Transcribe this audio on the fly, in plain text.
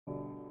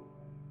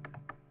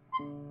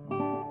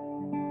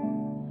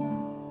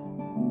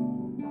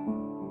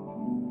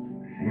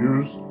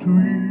to you,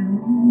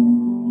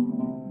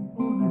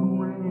 my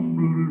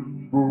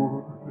rambling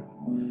boy.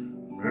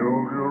 May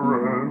all your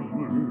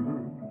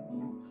ramblers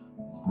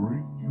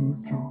bring you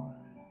joy.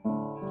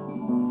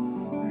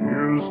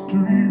 Here's to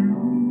you,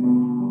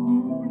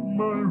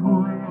 my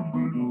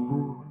rambling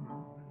boy.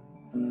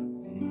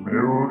 May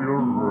all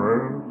your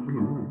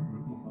ramblers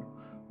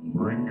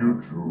bring you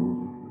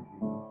joy.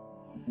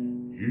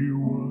 He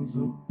was a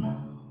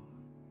pal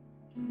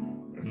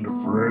and a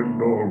friend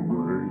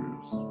always.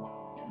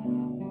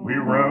 We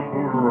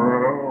rambled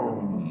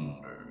around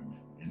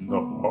in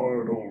the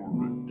hard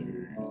old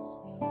days.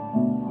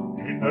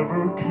 He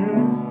never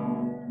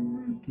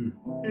cared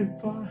if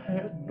I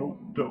had no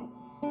dough.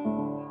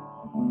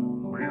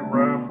 We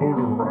rambled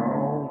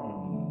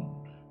around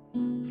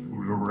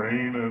through the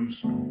rain and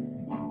snow.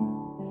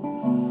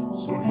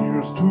 So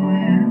here's to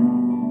you,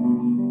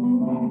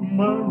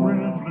 my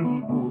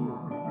rambling boy.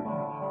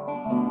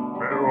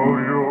 May all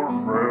your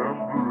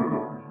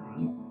ramblers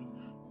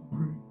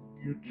bring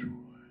you joy.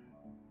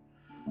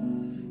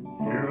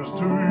 Here's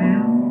to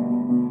you,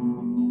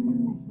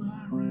 my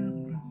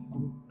rambling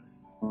boy.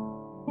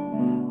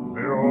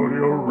 May all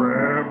your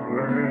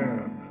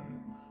rambling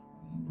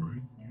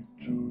bring you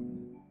joy.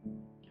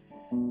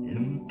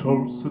 In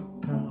Tulsa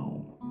town,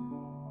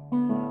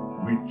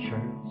 we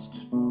chanced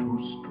to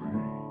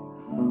stray.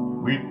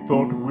 We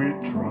thought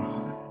we'd try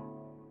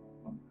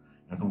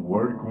and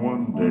work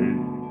one day.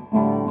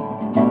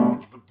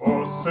 The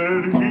boss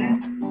said he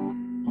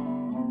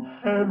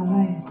had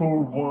room for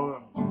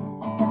one.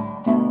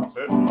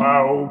 Said my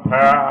old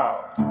pal,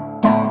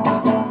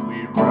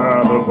 we'd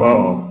rather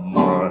bum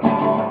run.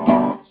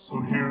 So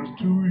here's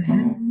to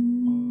you,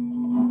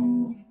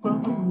 my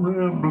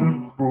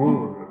rambling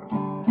boy.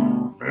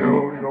 May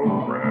all your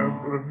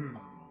ramblers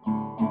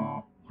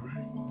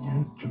bring you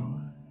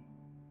joy.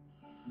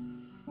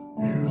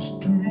 Here's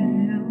to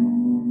you,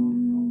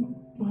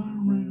 my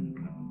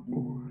rambling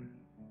boy.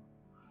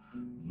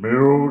 May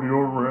all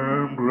your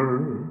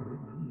ramblers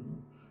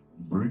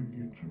bring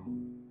you joy.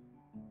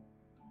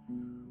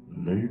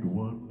 Late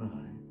one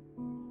night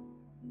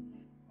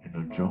in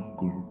a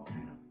jungle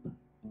camp,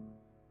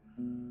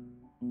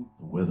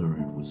 the weather,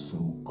 it was so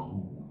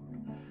cold,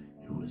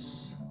 it was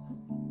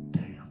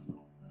damp.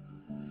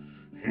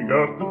 He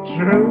got the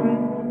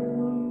chance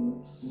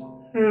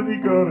and he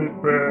got it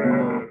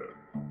bad.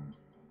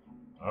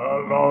 I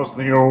lost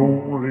the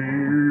only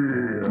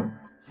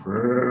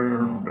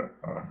friend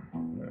I had.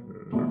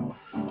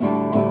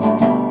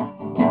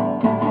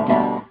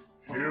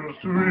 Here's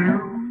to you,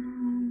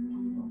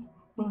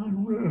 my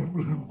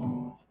rambling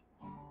boy.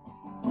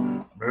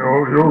 May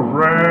all your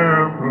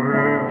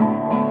rambling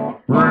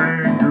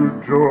bring you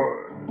joy.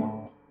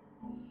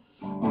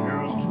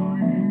 Here's to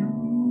you,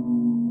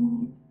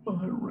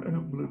 my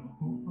rambling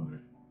boy.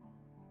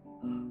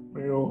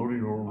 May all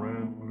your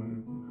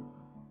rambling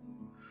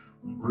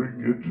bring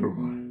you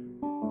joy.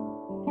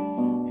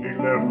 He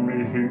left me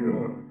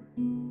here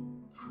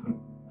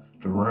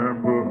to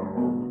ramble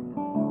on.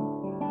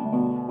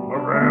 My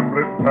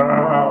rambling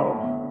pal,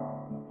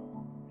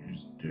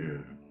 he's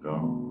dead and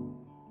gone.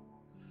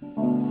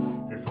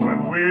 If when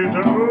we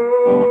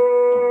die,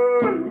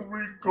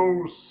 we go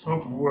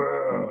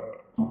somewhere,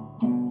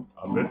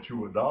 I'll bet you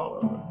 $1.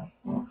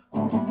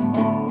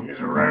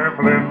 He's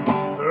rambling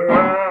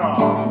there.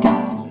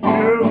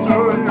 Here's to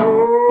you,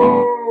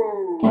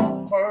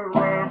 my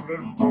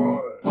rambling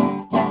boy.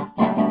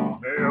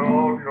 May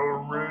all your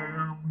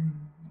rambling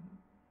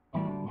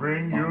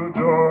bring you